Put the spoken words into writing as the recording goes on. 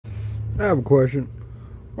I have a question.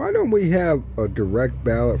 Why don't we have a direct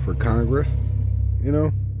ballot for Congress? You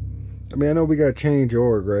know, I mean, I know we got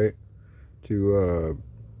change.org, right? To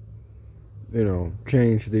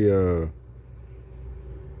change the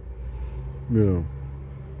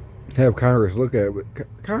have Congress look at it. But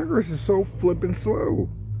Congress is so flippin' slow.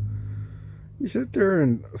 You sit there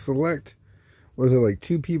and select, was it like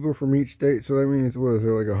 2 people from each state? So that means, what is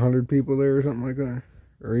there, like 100 people there or something like that?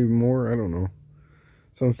 Or even more? I don't know.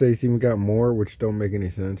 Some states even got more, which don't make any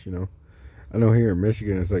sense, you know. I know here in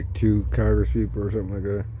Michigan it's like 2 Congress people or something like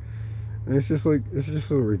that. And it's just like, it's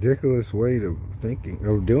just a ridiculous way of thinking,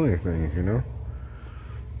 of doing things, you know.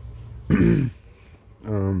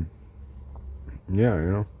 Yeah,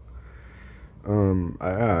 you know.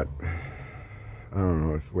 I don't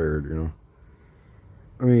know, it's weird, you know.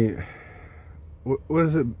 I mean, what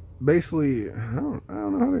is it basically? I don't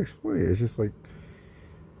know how to explain it. It's just like,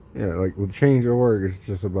 yeah, like with change.org, it's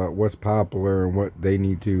just about what's popular and what they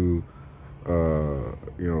need to,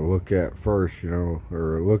 look at first, you know,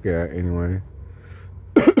 or look at anyway,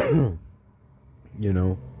 you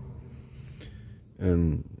know.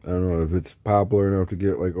 And I don't know if it's popular enough to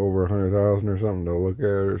get like over 100,000 or something, they'll look at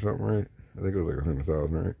it or something, right? I think it was like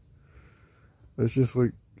 100,000, right? It's just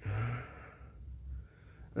like,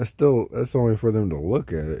 that's only for them to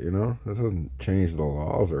look at it, you know. That doesn't change the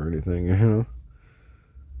laws or anything, you know.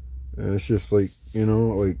 And it's just like, you know,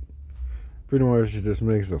 like pretty much it just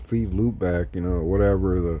makes a feed loop back, you know,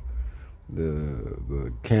 whatever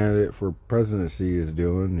the candidate for presidency is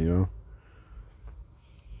doing, you know.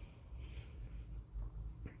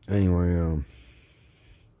 Anyway, you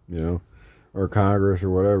know, or Congress or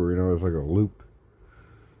whatever, you know, it's like a loop.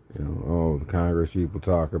 You know, oh, the Congress people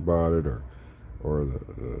talk about it, or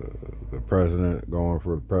the president going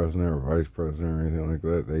for the president or vice president or anything like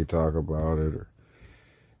that, they talk about it, or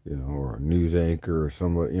you know, or a news anchor or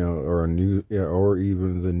somebody, you know, or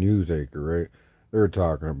even the news anchor, right? They're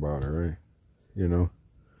talking about it, right? You know,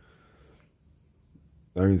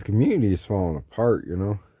 I mean, the community is falling apart, you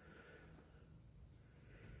know.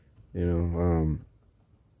 You know,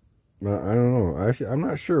 I don't know. Actually, I'm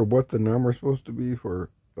not sure what the number's supposed to be for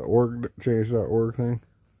the change.org thing.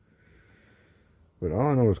 But all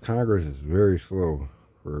I know is Congress is very slow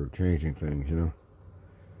for changing things, you know.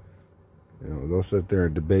 You know, they'll sit there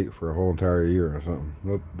and debate for a whole entire year or something.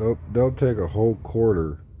 They'll take a whole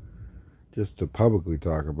quarter just to publicly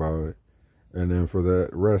talk about it. And then for the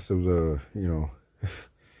rest of the,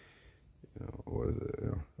 what is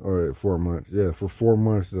it? All right, 4 months. Yeah, for 4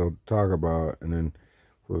 months they'll talk about it, and then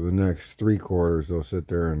for the next 3 quarters they'll sit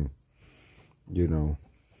there and,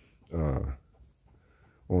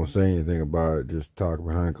 won't say anything about it. Just talk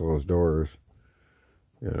behind closed doors.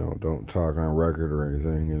 You know, don't talk on record or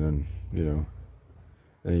anything, and then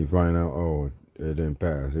then you find out, oh, it didn't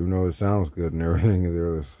pass, even though it sounds good and everything.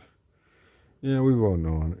 There's, we've all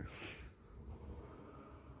known it.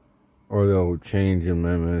 Or they'll change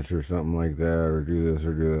amendments or something like that, or do this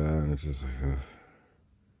or do that, and it's just like,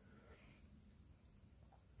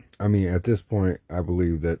 I mean, at this point, I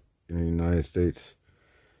believe that in the United States,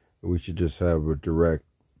 we should just have a direct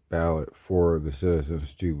ballot for the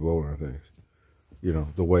citizens to vote on things. You know,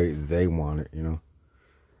 the way they want it, you know.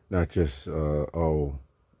 Not just, let's,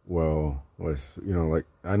 like,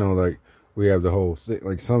 I know, like, we have the whole thing,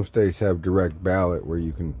 like, some states have direct ballot where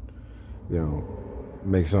you can,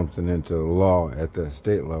 make something into law at that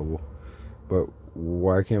state level. But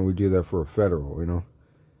why can't we do that for a federal, you know?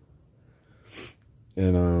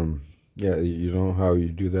 And, yeah, you know how you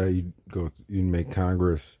do that? You make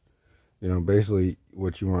Congress, basically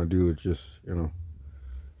what you want to do is just,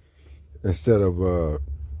 instead of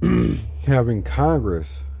having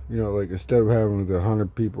Congress, like instead of having the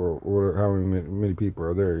 100 people or how many people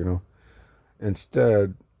are there,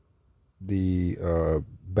 instead the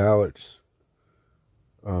ballots,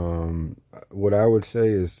 what I would say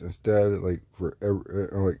is instead, like for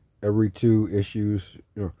every 2 issues,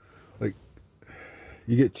 like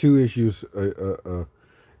you get 2 issues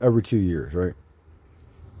every 2 years, right?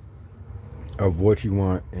 Of what you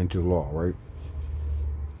want into law, right?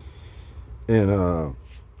 And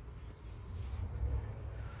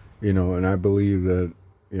and I believe that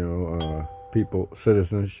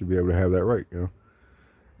citizens should be able to have that right,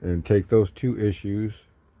 and take those 2 issues.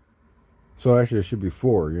 So actually, it should be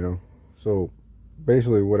 4, So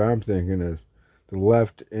basically, what I'm thinking is the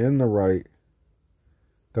left and the right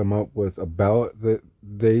come up with a ballot that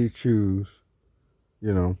they choose,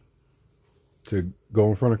 to go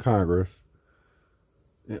in front of Congress.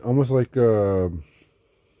 Almost like, how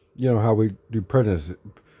we do presidents,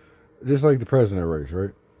 just like the president race,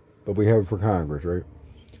 right? But we have it for Congress, right?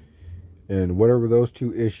 And whatever those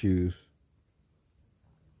two issues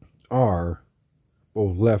are,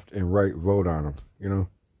 both left and right vote on them, you know.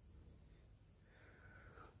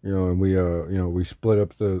 You know, and we split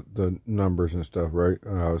up the numbers and stuff, right?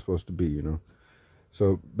 How it's supposed to be, you know.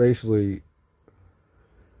 So basically,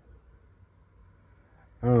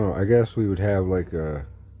 I don't know, I guess we would have like a,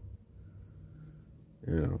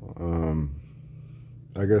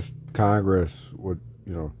 I guess Congress would,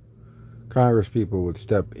 Congress people would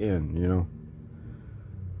step in,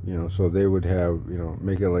 so they would have,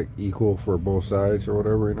 make it like equal for both sides or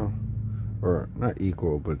whatever, or not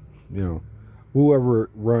equal, but, whoever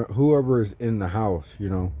is in the House,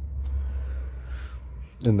 in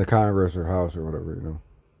the Congress or House or whatever,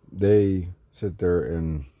 they sit there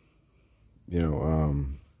and,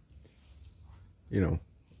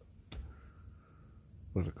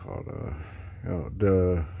 what's it called?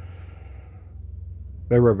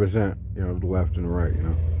 They represent, the left and the right,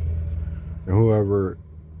 and whoever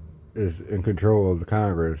is in control of the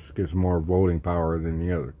Congress gets more voting power than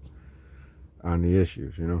the other on the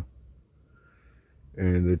issues,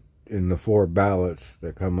 and in the 4 ballots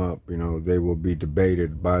that come up, they will be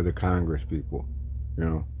debated by the Congress people,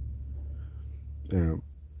 and and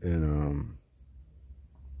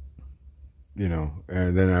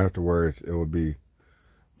then afterwards it will be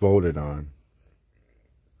voted on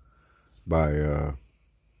by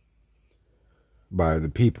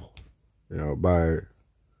the people, by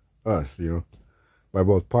us, by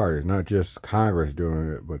both parties, not just Congress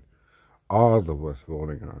doing it, but all of us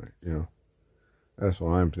voting on it, That's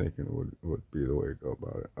what I'm thinking would be the way to go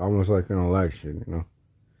about it. Almost like an election,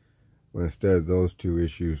 But instead, those 2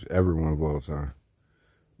 issues everyone votes on,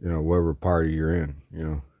 whatever party you're in,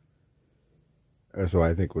 That's what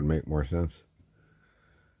I think would make more sense,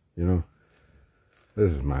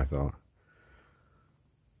 This is my thought.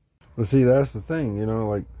 But see, that's the thing,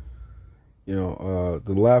 the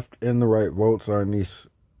left and the right votes on these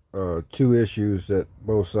 2 issues that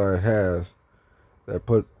both sides has, that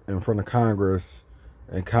put in front of Congress,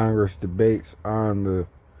 and Congress debates on the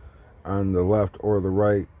left or the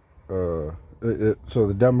right. So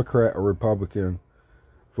the Democrat or Republican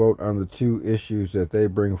vote on the 2 issues that they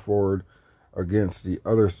bring forward against the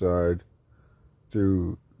other side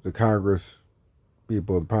through the Congress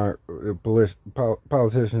people, the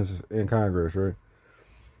politicians in Congress, right?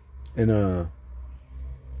 And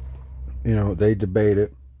they debate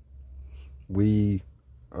it. We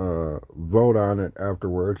vote on it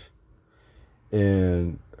afterwards.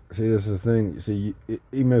 And see, this is the thing. See,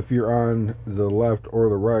 even if you're on the left or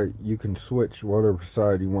the right, you can switch whatever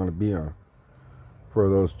side you want to be on for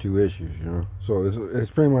those 2 issues, So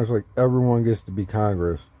it's pretty much like everyone gets to be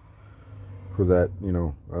Congress for that,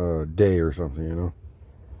 day or something,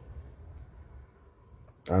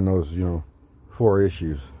 on those, 4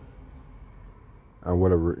 issues, on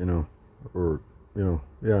whatever, or, on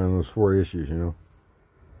those 4 issues,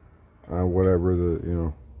 on whatever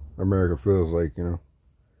the, America feels like,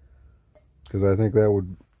 because I think that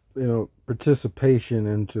would, participation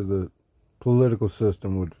into the political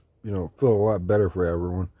system would, feel a lot better for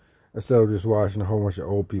everyone, instead of just watching a whole bunch of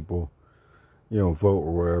old people, vote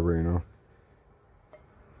or whatever,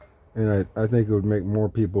 and I think it would make more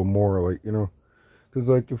people more like, because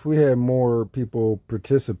like if we had more people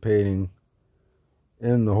participating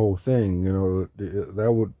in the whole thing,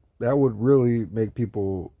 that would really make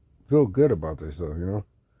people feel good about themselves,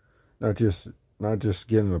 not just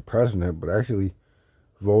getting a president, but actually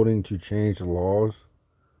voting to change the laws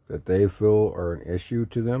that they feel are an issue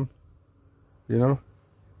to them, and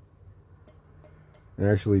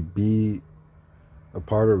actually be a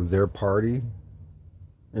part of their party,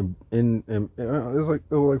 and it's like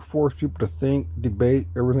it will like force people to think, debate,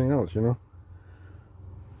 everything else, And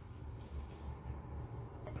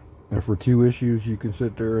for 2 issues, you can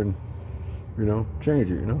sit there and change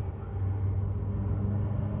it,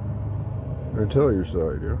 and tell your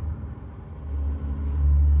side,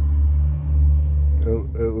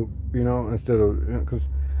 instead of, because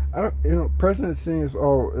I don't, presidency is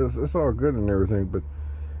it's all good and everything, but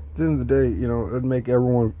at the end of the day, it'd make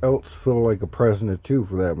everyone else feel like a president too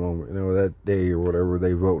for that moment, that day or whatever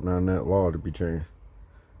they voting on that law to be changed,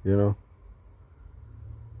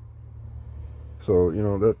 So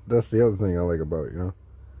that's the other thing I like about it,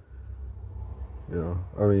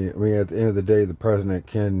 I mean, at the end of the day, the president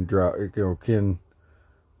can drop, can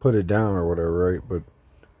put it down or whatever, right? But,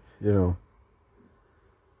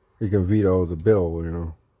 he can veto the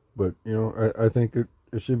bill, But, I think it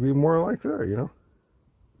should be more like that,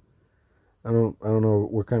 I don't know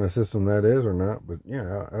what kind of system that is or not, but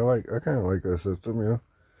yeah, I kind of like that system, And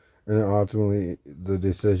then ultimately, the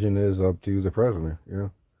decision is up to the president,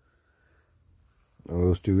 on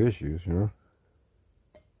those two issues, you know.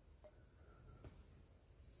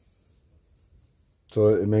 So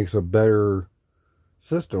it makes a better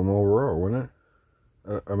system overall, wouldn't it?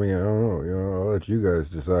 I mean, I don't know. You know, I'll let you guys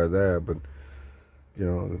decide that, but you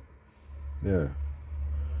know, yeah,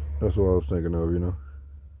 that's what I was thinking of. You know.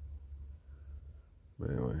 But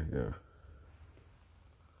anyway, yeah.